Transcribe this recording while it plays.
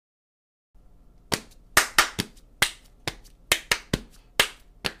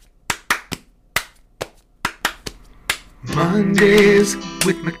Mondays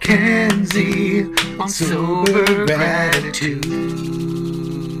with Mackenzie on Sober Gratitude.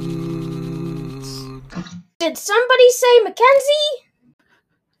 Did somebody say Mackenzie?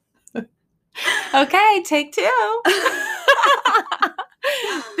 Okay, take two.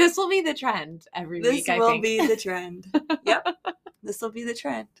 This will be the trend every week, I think. This will be the trend. Yep. This will be the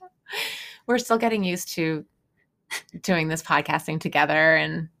trend. We're still getting used to doing this podcasting together,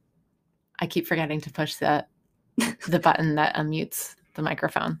 and I keep forgetting to push the button that unmutes the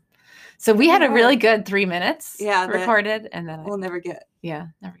microphone. So we had a really good 3 minutes recorded, and then we'll never get. Yeah,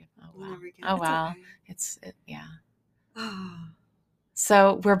 never get. Oh, wow. We'll never get. Oh, It's wow. okay. Yeah.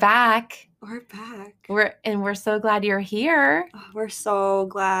 So we're back. We're back. We're so glad you're here. Oh, we're so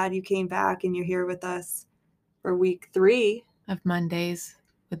glad you came back and you're here with us for week 3 of Mondays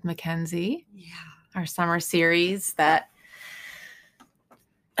with Mackenzie. Yeah. Our summer series that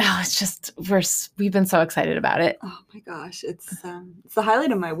it's just we've been so excited about it. Oh my gosh, it's the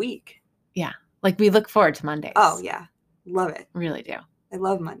highlight of my week. Yeah. Like we look forward to Mondays. Oh yeah. Love it. Really do. I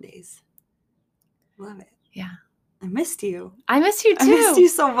love Mondays. Love it. Yeah. I missed you. I miss you too. I missed you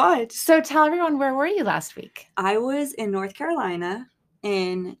so much. So tell everyone, where were you last week? I was in North Carolina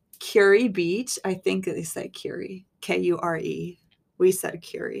in Curie Beach. I think they said Curie. Kure. We said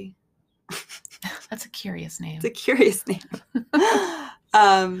Curie. That's a curious name. It's a curious name.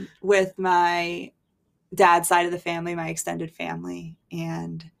 With my dad's side of the family, my extended family.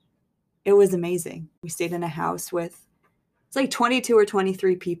 And it was amazing. We stayed in a house with, it's like 22 or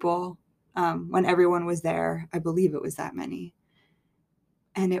 23 people. When everyone was there, I believe it was that many.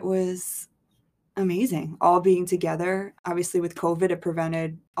 And it was amazing, all being together. Obviously with COVID, it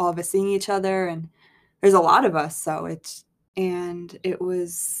prevented all of us seeing each other, and there's a lot of us. And it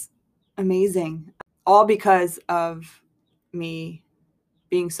was amazing, all because of me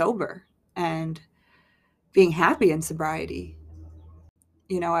being sober and being happy in sobriety.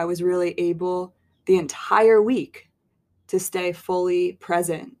 You know, I was really able the entire week to stay fully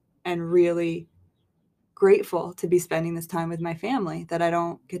present and really grateful to be spending this time with my family that I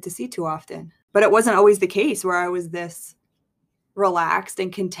don't get to see too often. But it wasn't always the case where I was this relaxed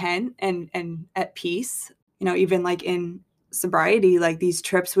and content and at peace. You know, even like in sobriety, like these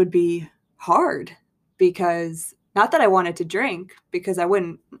trips would be hard because not that I wanted to drink, because that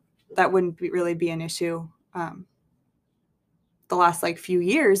wouldn't really be an issue the last like few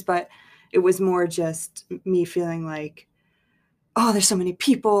years, but it was more just me feeling like, oh, there's so many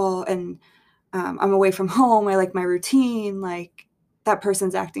people and I'm away from home. I like my routine. Like that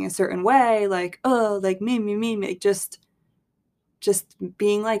person's acting a certain way. Like, oh, like me, like just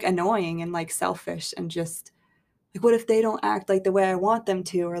being like annoying and like selfish and just like, what if they don't act like the way I want them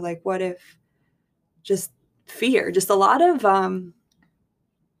to? Or like, what if just fear, just a lot of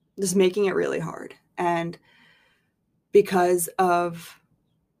just making it really hard. And because of,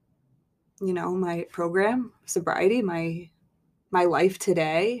 you know, my program, sobriety, my life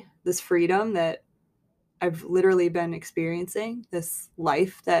today, this freedom that I've literally been experiencing, this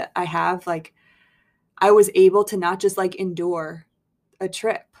life that I have, like I was able to not just like endure a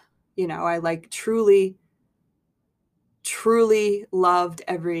trip, you know, I like truly loved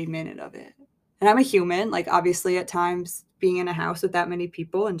every minute of it. And I'm a human, like obviously at times being in a house with that many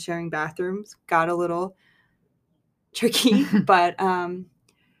people and sharing bathrooms got a little tricky, but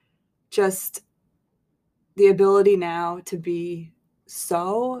just the ability now to be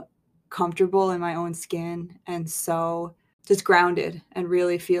so comfortable in my own skin and so just grounded and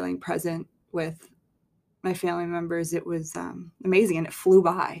really feeling present with my family members, it was amazing. And it flew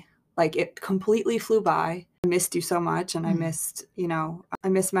by. Like it completely flew by. I missed you so much. And I missed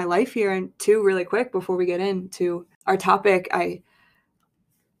my life here. And too, really quick before we get into our topic,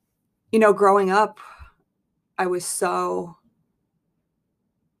 growing up, I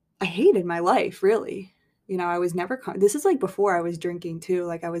hated my life, really. You know, I was never, this is like before I was drinking too.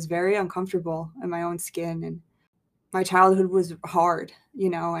 Like I was very uncomfortable in my own skin, and my childhood was hard, you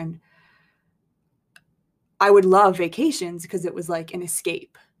know, and I would love vacations because it was like an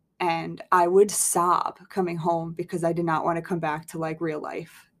escape. And I would sob coming home because I did not want to come back to like real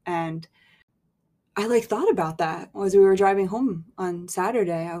life. And I like thought about that as we were driving home on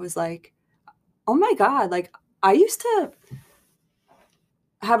Saturday. I was like, oh my God, like I used to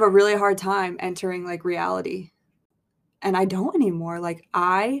have a really hard time entering like reality. And I don't anymore. Like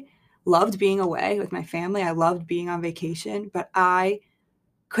I loved being away with my family. I loved being on vacation, but I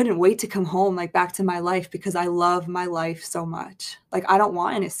couldn't wait to come home, like back to my life, because I love my life so much. Like I don't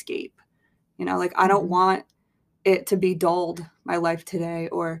want an escape, you know, like I don't want it to be dulled, my life today,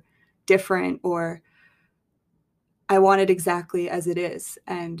 or different, or I want it exactly as it is.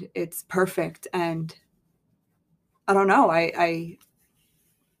 And it's perfect. And I don't know. I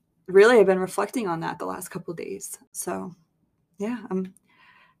really have been reflecting on that the last couple of days. So yeah, I'm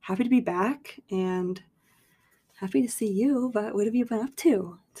happy to be back and happy to see you. But what have you been up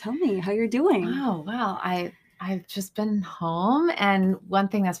to? Tell me how you're doing. Oh, well, I've just been home, and one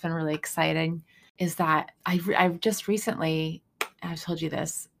thing that's been really exciting is that I've just recently, I've told you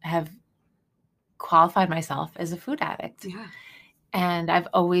this, have qualified myself as a food addict. Yeah. And I've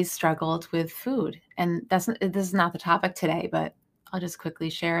always struggled with food. And this is not the topic today, but I'll just quickly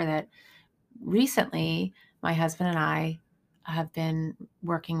share that recently my husband and I have been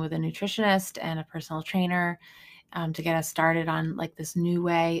working with a nutritionist and a personal trainer to get us started on like this new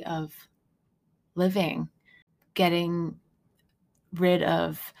way of living, getting rid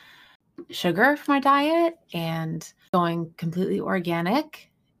of sugar from my diet and going completely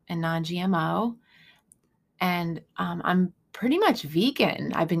organic and non-GMO. And I'm pretty much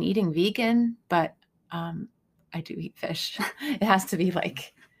vegan. I've been eating vegan, but I do eat fish. It has to be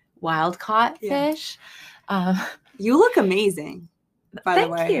like wild caught fish. You look amazing, by the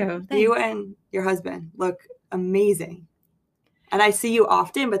Thank way. you. You and your husband look amazing. And I see you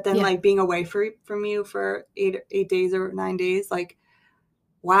often, but then like being away from you for 8 days or 9 days, like,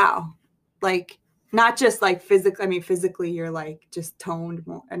 wow. Like, not just like physically, I mean, physically you're like just toned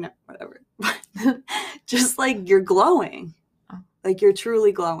more and whatever. Just like you're glowing. Like you're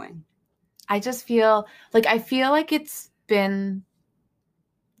truly glowing. I just feel like it's been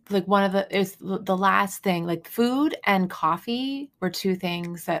like it's the last thing, like food and coffee were two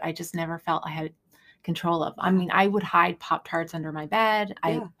things that I just never felt I had control of. I mean, I would hide Pop-Tarts under my bed,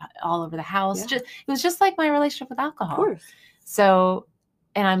 all over the house. It was just like my relationship with alcohol. Of course. So,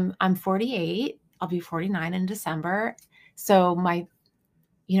 and I'm 48. I'll be 49 in December. So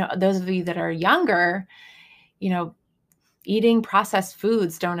those of you that are younger, eating processed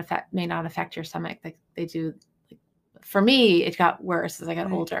foods may not affect your stomach like they do. For me, it got worse as I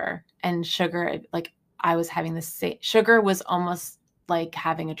got older, and sugar, like I was having sugar was almost like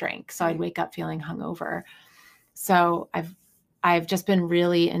having a drink. So I'd wake up feeling hungover. So I've just been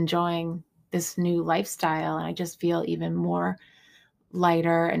really enjoying this new lifestyle, and I just feel even more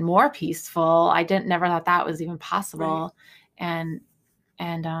lighter and more peaceful. I never thought that was even possible. Right.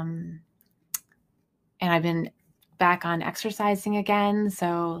 And I've been back on exercising again.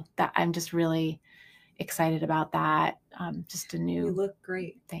 So that I'm just really excited about that. Just a new. You look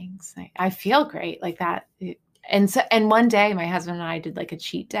great. Thanks. I feel great like that. And one day my husband and I did like a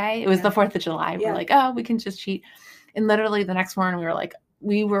cheat day. It was the 4th of July. We're like, oh, we can just cheat. And literally the next morning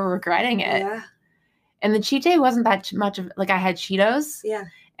we were regretting it. Yeah. And the cheat day wasn't that much of like I had Cheetos. Yeah.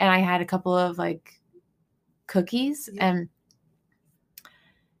 And I had a couple of like cookies and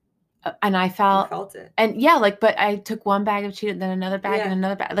I felt it. And but I took one bag of Cheetos, then another bag and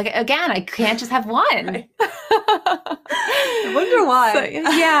another bag. Like again, I can't just have one. Right. I wonder why.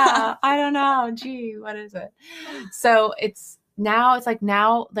 So, I don't know. Gee, what is it? So it's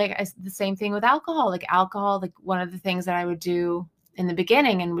the same thing with alcohol. Like one of the things that I would do in the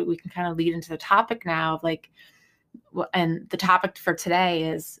beginning, and we can kind of lead into the topic now of like, and the topic for today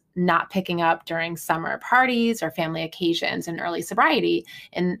is not picking up during summer parties or family occasions and early sobriety.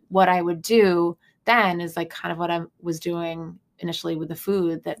 And what I would do then is like kind of what I was doing initially with the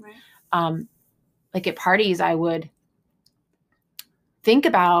food that, like at parties, I would think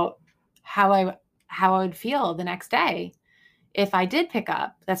about how I would feel the next day if I did pick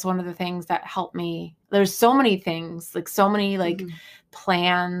up. That's one of the things that helped me. There's so many things, like so many like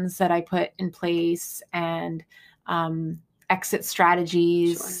plans that I put in place and exit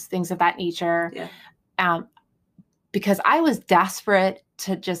strategies, things of that nature. Yeah. Because I was desperate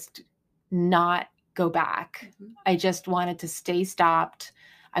to just not go back. I just wanted to stay stopped.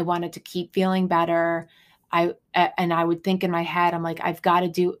 I wanted to keep feeling better. And I would think in my head, I'm like, I've got to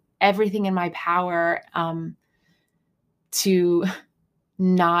do everything in my power to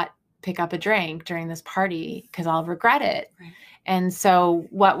not pick up a drink during this party because I'll regret it. Right. And so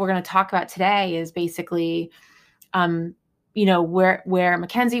what we're going to talk about today is basically, where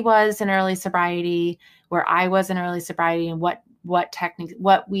Mackenzie was in early sobriety, where I was in early sobriety, and what techniques,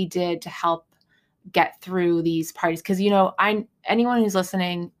 what we did to help get through these parties. Because, anyone who's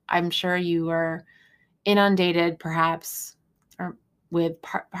listening, I'm sure you were inundated perhaps with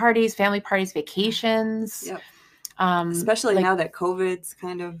parties, family parties, vacations. Yep. Especially now that COVID's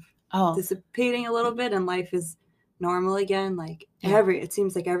kind of dissipating a little bit and life is normal again. Like it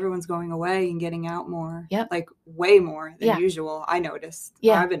seems like everyone's going away and getting out more. Yep. Like way more than usual. I noticed.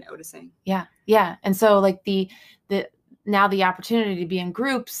 Yeah. I've been noticing. Yeah. Yeah. And so like the now the opportunity to be in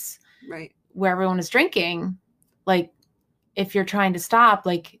groups where everyone is drinking, like if you're trying to stop,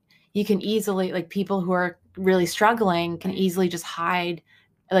 like you can easily, like people who are really struggling can easily just hide,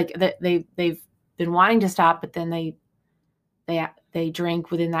 like they've been wanting to stop, but then they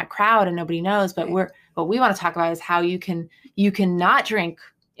drink within that crowd and nobody knows. But Right. what we want to talk about is how you can not drink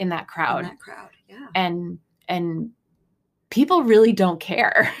in that crowd. In that crowd. Yeah. And people really don't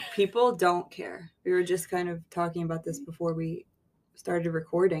care. People don't care. We were just kind of talking about this before we started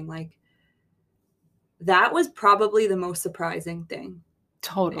recording. Like, that was probably the most surprising thing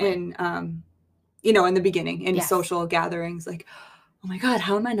Totally. in, you know, in the beginning, in Yes. social gatherings. Like, oh my God,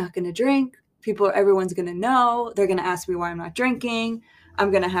 how am I not going to drink? Everyone's going to know. They're going to ask me why I'm not drinking. I'm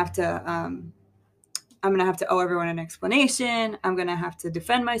going to have to owe everyone an explanation. I'm going to have to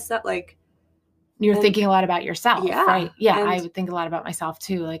defend myself. Like, You're and- thinking a lot about yourself, Yeah, right? Yeah, and- I would think a lot about myself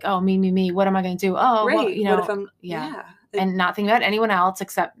too. Like, oh, me. What am I going to do? Oh, right. well, you know, what if I'm, yeah. Like, And not thinking about anyone else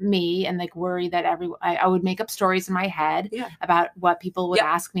except me, and like worry that I would make up stories in my head Yeah. about what people would Yep.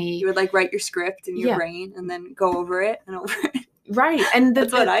 ask me. you would like write your script in your Yeah. brain and then go over it and over it. Right. And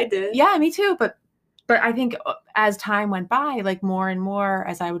That's what I did. Yeah, me too. But I think as time went by, like more and more,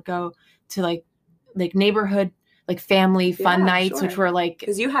 as I would go to like neighborhood, like family fun Yeah, nights, which sure. were like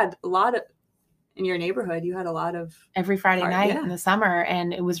Because you had a lot of, in your neighborhood, you had a lot of, every Friday Hard, night yeah. in the summer.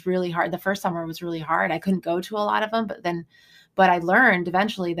 And it was really hard. The first summer was really hard. I couldn't go to a lot of them, but I learned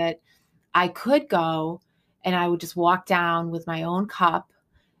eventually that I could go and I would just walk down with my own cup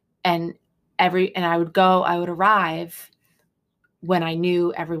and I would arrive when I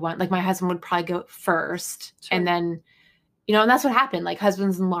knew everyone. Like my husband would probably go first. Sure. And then, you know, and that's what happened. Like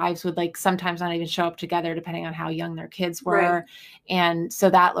husbands and wives would like sometimes not even show up together depending on how young their kids were. Right. And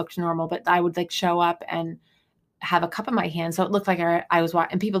so that looked normal, but I would like show up and have a cup in my hand. So it looked like I was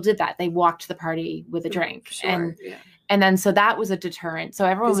walking, and people did that. They walked to the party with a drink. sure, yeah. And then, so that was a deterrent. So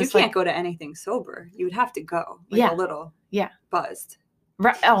everyone Because was you like, can't go to anything sober. You would have to go like Yeah. a little Yeah. buzzed.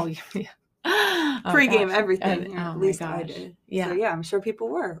 right, oh, yeah. Oh, Pre-game gosh. everything. Oh, At my least I gosh. did. Yeah. So yeah, I'm sure people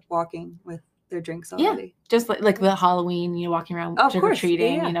were walking with their drinks Yeah. already. Just like the Halloween, you know, walking around Oh, of trick or course.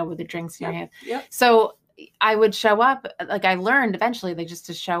 treating, Yeah. you know, with the drinks in your hand. Yep. So I would show up, like I learned eventually, like just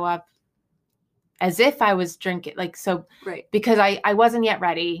to show up as if I was drinking, like, so Right. because I wasn't yet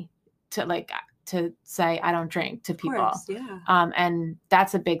ready to say I don't drink to Of people. course. Yeah. And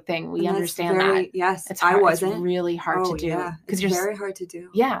that's a big thing. We And that's understand very- that. Yes. It's I hard, wasn't. It's really hard Oh, to do. yeah. It's you're very hard to do.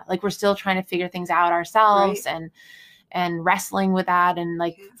 yeah, like we're still trying to figure things out ourselves and wrestling with that and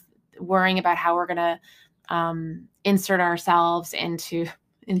like worrying about how we're gonna insert ourselves into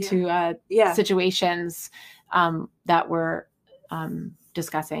Yeah. situations that we're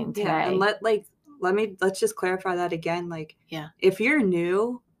discussing today. Yeah. And let's just clarify that again. Like, Yeah. if you're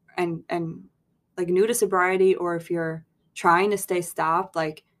new and like new to sobriety, or if you're trying to stay stopped,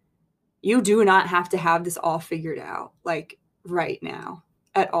 like, you do not have to have this all figured out, like, right now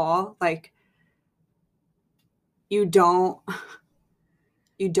at all. Like, you don't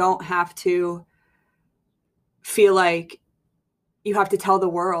have to feel like you have to tell the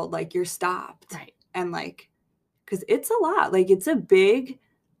world like you're stopped. Right. And like, because it's a lot, like it's a big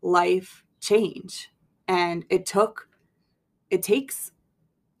life change, and it takes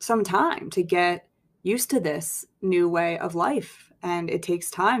some time to get used to this new way of life, and it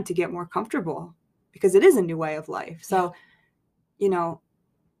takes time to get more comfortable because it is a new way of life. So, you know,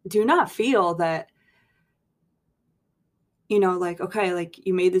 do not feel that, you know, like, okay, like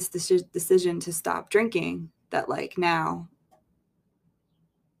you made this decision to stop drinking, that like now,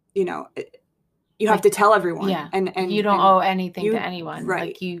 you know, you have to tell everyone. Yeah. And you don't owe anything to anyone.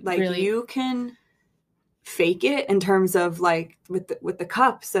 Right. Like really, you can fake it in terms of like with the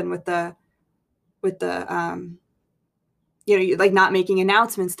cups and with the you know, like not making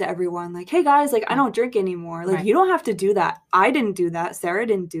announcements to everyone like, hey guys, like I don't drink anymore. Like, Right. you don't have to do that. I didn't do that. Sarah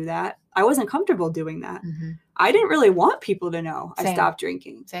didn't do that. I wasn't comfortable doing that. Mhm. I didn't really want people to know I Same. stopped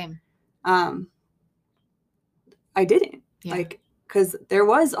drinking. Same. I didn't. Yeah. Like, because there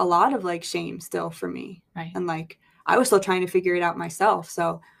was a lot of like shame still for me. Right. And like, I was still trying to figure it out myself.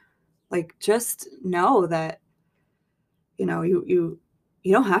 So like, just know that, you know, you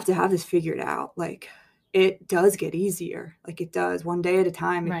don't have to have this figured out. Like, it does get easier. Like, it does one day at a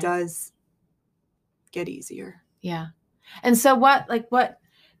time. It Right. does get easier. Yeah. And so what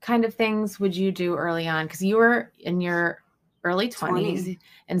kind of things would you do early on? Because you were in your early 20s. 20.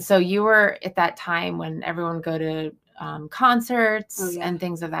 And so you were at that time when everyone would go to concerts Oh, yeah. and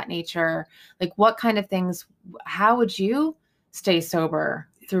things of that nature. Like what kind of things, how would you stay sober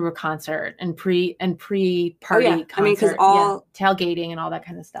through a concert and pre-party concert? I mean, 'cause tailgating and all that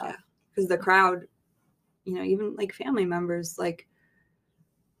kind of stuff. Yeah. Because the crowd, you know, even like family members, like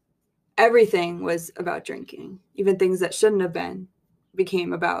everything was about drinking. Even things that shouldn't have been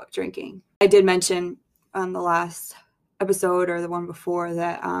became about drinking. I did mention on the last episode or the one before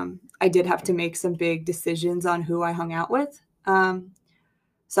that I did have to make some big decisions on who I hung out with.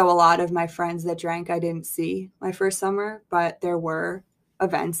 So a lot of my friends that drank, I didn't see my first summer, but there were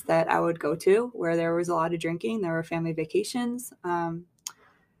events that I would go to where there was a lot of drinking. There were family vacations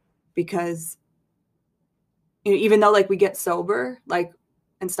because even though like we get sober, like,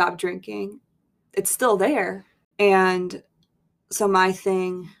 and stop drinking, it's still there. And so my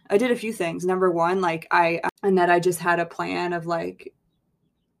thing, I did a few things. Number one, like I just had a plan of like,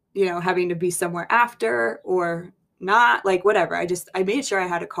 having to be somewhere after or not, like whatever. I made sure I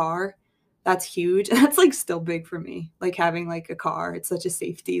had a car. That's huge. And that's like still big for me. Like having like a car, it's such a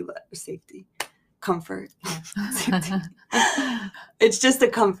safety, comfort. Safety. It's just a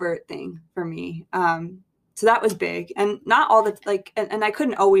comfort thing for me. So that was big. And not all the like, and I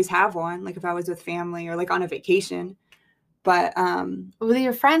couldn't always have one, like if I was with family or like on a vacation. But with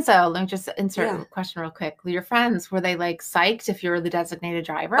your friends though, let me just insert a question real quick. With your friends, were they like psyched if you were the designated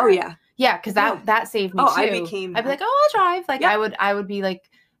driver? Oh yeah. Yeah, because that saved me too. I'd be like, oh, I'll drive. Like I would be like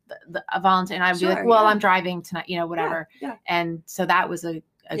a volunteer, and I'd be like, well, I'm driving tonight, whatever. Yeah. And so that was a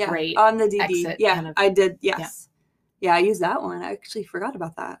great on the DD. exit. Yeah, kind of, I did. Yes. Yeah, I used that one. I actually forgot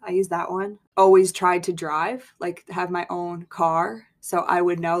about that. I used that one. Always tried to drive, like have my own car. So I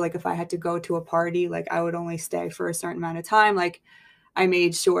would know, like, if I had to go to a party, like I would only stay for a certain amount of time. Like I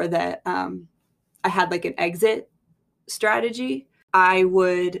made sure that I had like an exit strategy. I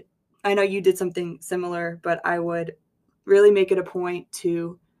know you did something similar, but I would really make it a point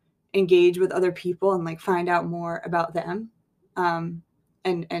to engage with other people and like find out more about them and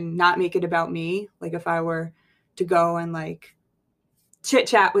not make it about me. Like if I were to go and like chit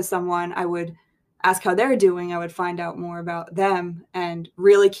chat with someone, I would ask how they're doing. I would find out more about them and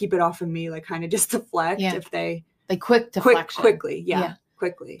really keep it off of me, like kind of just deflect if they like quick deflection. Quickly.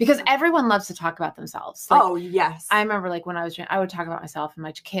 Quickly. Because everyone loves to talk about themselves. Like, oh yes. I remember like when I was drinking, I would talk about myself and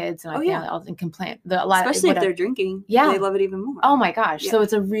my kids and my family and complain. Especially if they're drinking. Yeah. They love it even more. Oh my gosh. Yeah. So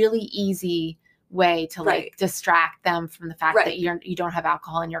it's a really easy way to like distract them from the fact that you don't have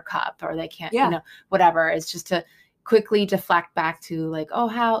alcohol in your cup or they can't, whatever. It's just to quickly deflect back to like, oh,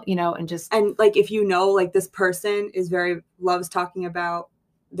 how, and like, if like this person loves talking about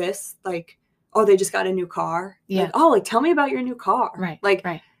this, like, oh, they just got a new car. Yeah. Like, oh, like, tell me about your new car. Right. Like,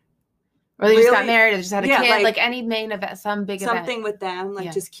 right. Or they just got married or just had a kid, like any main event, some big event. Something with them,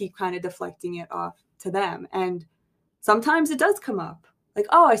 like just keep kind of deflecting it off to them. And sometimes it does come up. Like,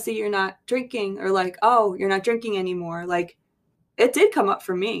 oh, I see you're not drinking, or like, oh, you're not drinking anymore. Like, it did come up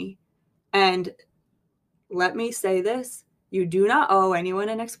for me. And let me say this, you do not owe anyone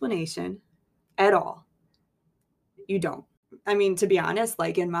an explanation at all. You don't. I mean, to be honest,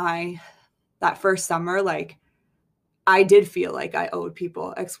 like in that first summer, like I did feel like I owed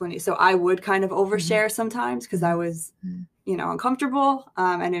people explanation. So I would kind of overshare sometimes because I was, uncomfortable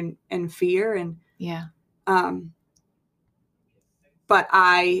and in fear. And but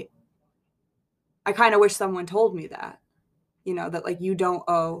I kind of wish someone told me that, that like you don't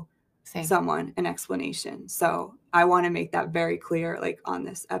owe someone an explanation. So I want to make that very clear, like on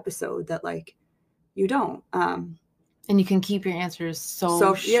this episode, that like you don't. And you can keep your answers so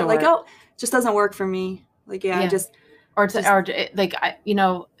short. Yeah, like, oh, it just doesn't work for me. Like, I'm just I'm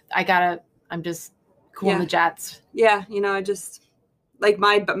just cool in the jets. Yeah, I just like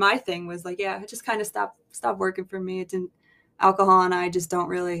my thing was like, it just kind of stopped working for me. It didn't. Alcohol and I just don't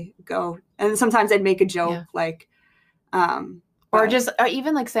really go. And sometimes I'd make a joke like, or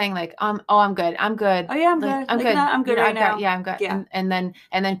even like saying like, oh, I'm good. I'm good. Oh yeah, I'm like, good. I'm good. I'm good right now. I'm good. Yeah. And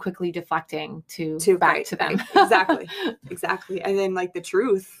then quickly deflecting to back to them. Exactly. Exactly. And then like the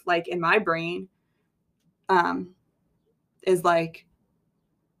truth, like in my brain, is like,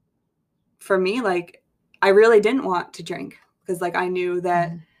 for me, like I really didn't want to drink because like I knew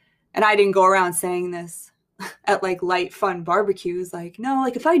that, and I didn't go around saying this at like light fun barbecues, like, no,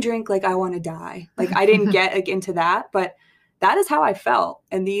 like if I drink, like I want to die. Like I didn't get like into that, but that is how I felt.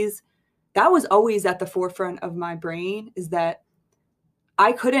 And that was always at the forefront of my brain, is that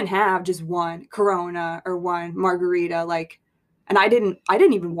I couldn't have just one Corona or one margarita. Like, and I didn't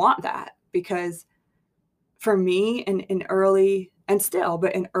even want that, because for me in early, and still,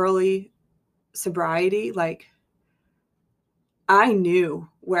 but in early sobriety, like I knew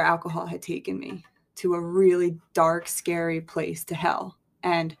where alcohol had taken me, to a really dark, scary place, to hell.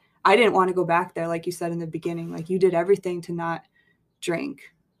 And I didn't want to go back there. Like you said in the beginning, like you did everything to not drink,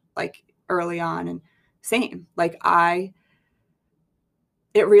 like early on. And same, like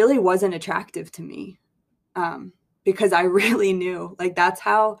it really wasn't attractive to me, because I really knew, like, that's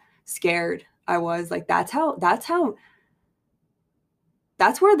how scared I was. Like, that's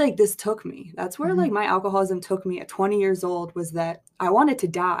that's where like this took me. That's where Mhm. like my alcoholism took me at 20 years old, was that I wanted to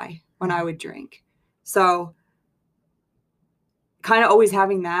die when I would drink. So kind of always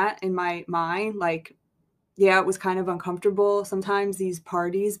having that in my mind, like, yeah, it was kind of uncomfortable sometimes, these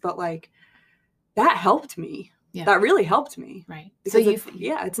parties, but like that helped me. Yeah. That really helped me. Right. Because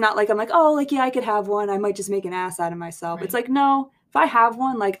it's not like I'm like, oh, like, yeah, I could have one. I might just make an ass out of myself. Right. It's like, no, if I have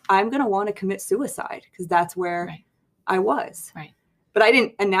one, like, I'm going to want to commit suicide, because that's where Right. I was. Right. But I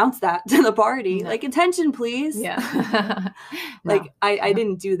didn't announce that to the party. No. Like, attention, please. Yeah. Like, I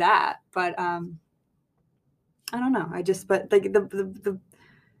didn't do that. But I don't know. But like the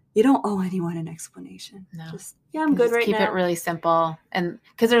you don't owe anyone an explanation. No. Just, yeah, I'm good just right keep now. it really simple. And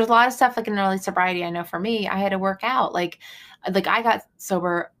because there's a lot of stuff like in early sobriety, I know for me, I had to work out. Like I got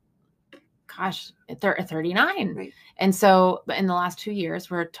sober, gosh, at 39. Right. And so in the last 2 years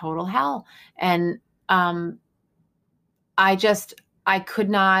were total hell. And I could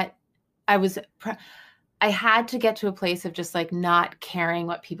not, I had to get to a place of just like not caring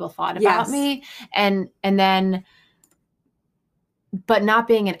what people thought about Yes. me. And then, but not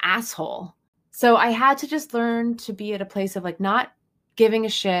being an asshole. So I had to just learn to be at a place of like not giving a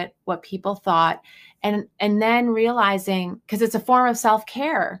shit what people thought, and then realizing, because it's a form of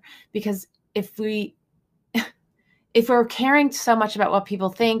self-care, because if we're caring so much about what people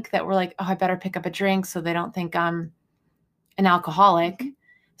think that we're like, oh, I better pick up a drink so they don't think I'm an alcoholic. Mm-hmm.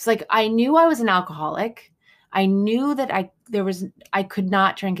 It's like, I knew I was an alcoholic. I knew that I could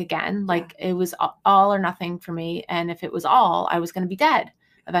not drink again. Like it was all or nothing for me. And if it was all, I was going to be dead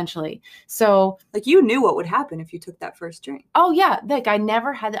eventually. So like, you knew what would happen if you took that first drink. Oh yeah. Like I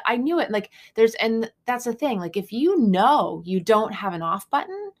never had, I knew it. Like and that's the thing. Like if you know you don't have an off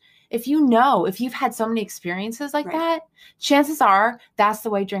button, if you've had so many experiences like Right. that, chances are that's the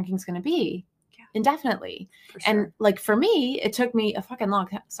way drinking's going to be. Indefinitely. For sure. And like for me, it took me a fucking long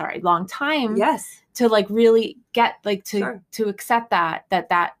time Yes. to like really get like Sure. to accept that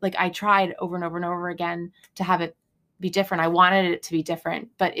like I tried over and over and over again to have it be different. I wanted it to be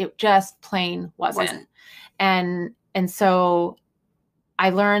different, but it just plain wasn't. And so I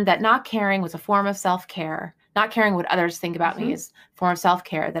learned that not caring was a form of self-care. Not caring what others think about me is a form of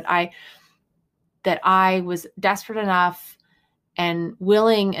self-care, that I was desperate enough and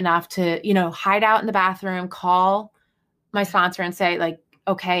willing enough to, hide out in the bathroom, call my sponsor and say like,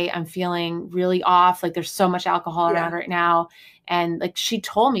 okay, I'm feeling really off. Like there's so much alcohol around right now. And like, she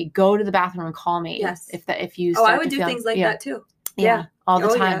told me, go to the bathroom and call me. Yes. If you I would do things like that too. Yeah. All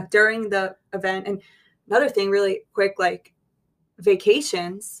the time. Yeah. During the event. And another thing really quick, like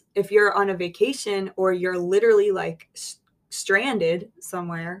vacations, if you're on a vacation or you're literally like stranded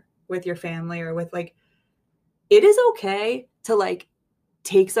somewhere with your family or with like, it is okay to like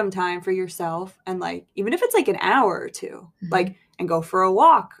take some time for yourself, and like, even if it's like an hour or two, like, and go for a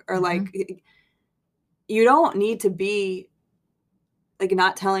walk, or like, you don't need to be like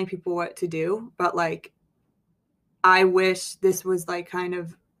not telling people what to do, but like, I wish this was like kind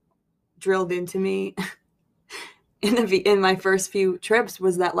of drilled into me in my first few trips,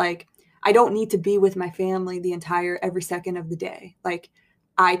 was that like, I don't need to be with my family every second of the day. Like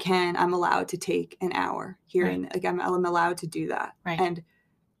I'm allowed to take an hour here. Right. And like, I'm allowed to do that. Right. And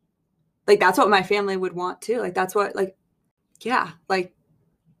like, that's what my family would want too. Like, that's what, like, yeah, like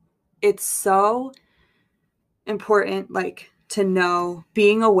it's so important, like, to know,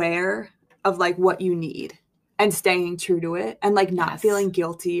 being aware of like what you need and staying true to it, and like not feeling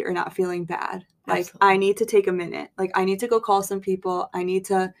guilty or not feeling bad. Like, Absolutely. I need to take a minute. Like, I need to go call some people. I need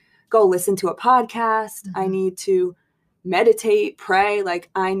to go listen to a podcast. I need to meditate, pray.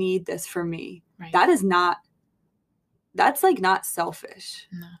 Like, I need this for me. Right. That's like not selfish.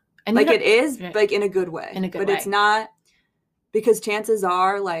 No. And like, it is like in a good way. But it's not, because chances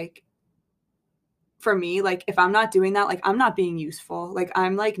are, like, for me, like, if I'm not doing that, like, I'm not being useful. Like,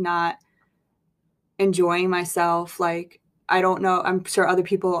 I'm like not enjoying myself. Like, I don't know. I'm sure other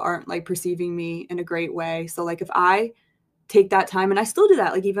people aren't like perceiving me in a great way. So like, if I take that time, and I still do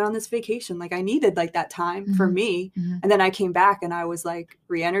that, like even on this vacation, like I needed like that time for me. And then I came back and I was like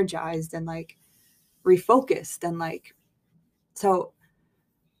re-energized and like refocused, and like, so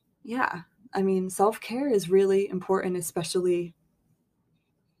yeah, I mean, self-care is really important, especially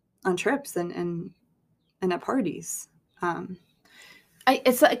on trips and at parties.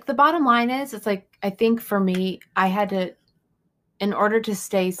 It's like, the bottom line is, it's like, I think for me, I had to, in order to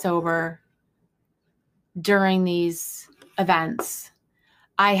stay sober during these events,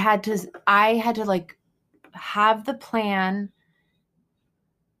 I had to like have the plan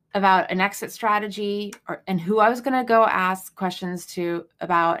about an exit strategy, and who I was going to go ask questions to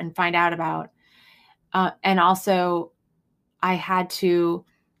about and find out about. And also I had to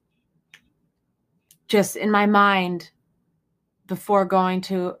just in my mind before going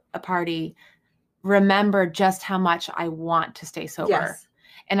to a party, remember just how much I want to stay sober. Yes.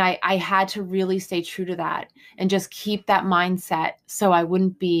 And I had to really stay true to that and just keep that mindset so I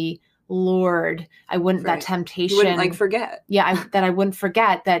wouldn't be lured. I wouldn't, Right. that temptation. You wouldn't like forget. Yeah, that I wouldn't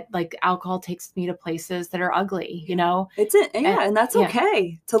forget that like alcohol takes me to places that are ugly, you know? And that's yeah.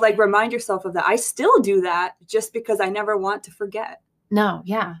 okay to like remind yourself of that. I still do that just because I never want to forget. No,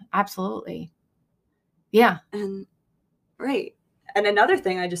 yeah, absolutely. Yeah. And right. And another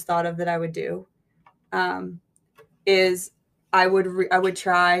thing I just thought of that I would do is I would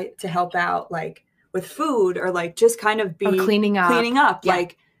try to help out like with food or like just kind of be Or cleaning up. Yeah.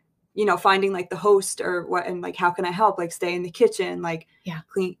 Like, you know, finding like the host or what, and like, how can I help? Like stay in the kitchen, like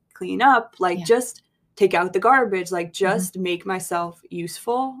clean up, like just take out the garbage, like just make myself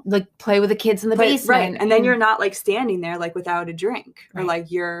useful. Like play with the kids in the basement. Right. And then you're not like standing there like without a drink or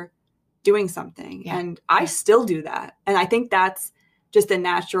like you're doing something. Yeah. And I still do that. And I think that's just a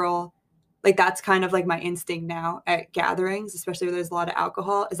natural, like that's kind of like my instinct now at gatherings, especially where there's a lot of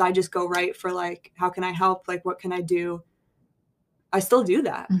alcohol, is I just go right for like, how can I help? Like, what can I do? I still do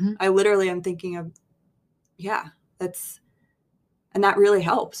that. I literally am thinking of, and that really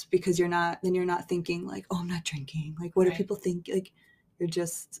helps because you're not thinking like, oh, I'm not drinking. Like, what do people think? Like, you're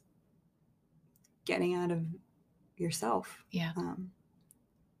just getting out of yourself. Yeah.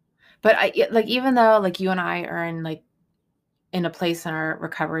 But like, even though like you and I are in a place in our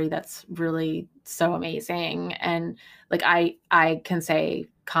recovery that's really so amazing. And like, I can say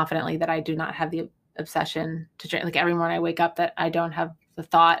confidently that I do not have the obsession to drink. Like every morning I wake up that I don't have the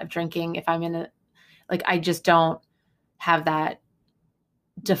thought of drinking. If I'm I just don't have that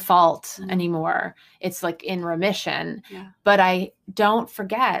default anymore. It's like in remission, but I don't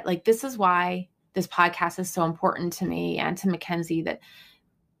forget, like, this is why this podcast is so important to me and to Mackenzie, that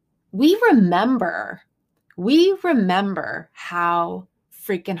we remember how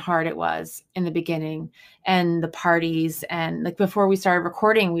freaking hard it was in the beginning and the parties. And like before we started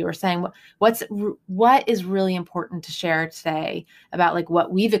recording, we were saying what is really important to share today about like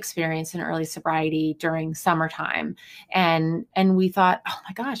what we've experienced in early sobriety during summertime. And we thought, oh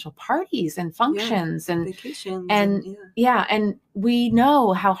my gosh, well, parties and functions and vacations and we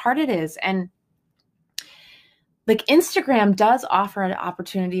know how hard it is. And like Instagram does offer an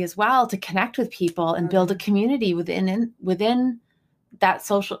opportunity as well to connect with people and build a community within that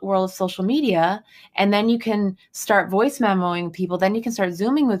social world of social media. And then you can start voice memoing people. Then you can start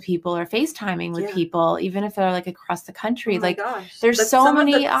Zooming with people or FaceTiming with people, even if they're like across the country. Oh my gosh. There's so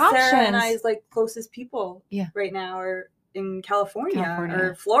many options. Sarah and I's like closest people right now are in California.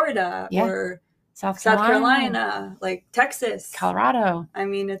 Or Florida or South Carolina, like Texas, Colorado. I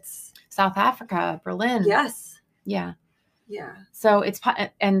mean, it's South Africa, Berlin. Yes. Yeah. Yeah. So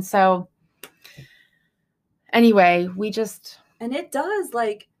anyway, and it does,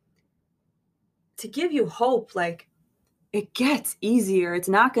 like, to give you hope, like, it gets easier. It's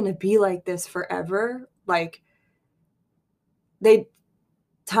not going to be like this forever. Like,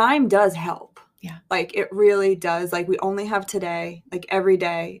 time does help. Yeah. Like, it really does. Like, we only have today. Like, every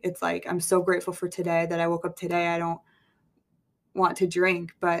day, it's like, I'm so grateful for today that I woke up today. I don't want to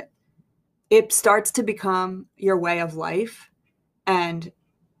drink, but it starts to become your way of life. And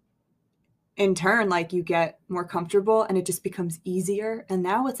in turn, like, you get more comfortable and it just becomes easier. And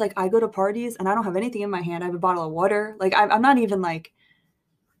now it's like, I go to parties and I don't have anything in my hand. I have a bottle of water. Like, I'm not even like,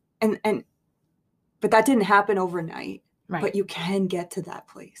 but that didn't happen overnight. Right. But you can get to that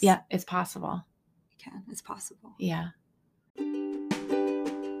place. Yeah, it's possible. You can. It's possible. Yeah.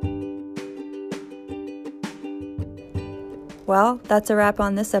 Well, that's a wrap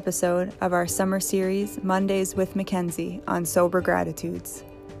on this episode of our summer series, Mondays with Mackenzie, on Sober Gratitudes.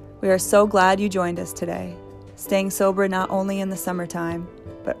 We are so glad you joined us today. Staying sober not only in the summertime,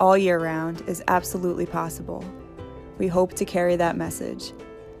 but all year round is absolutely possible. We hope to carry that message.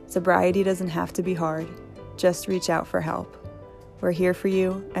 Sobriety doesn't have to be hard. Just reach out for help. We're here for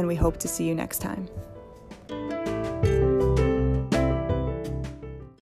you, and we hope to see you next time.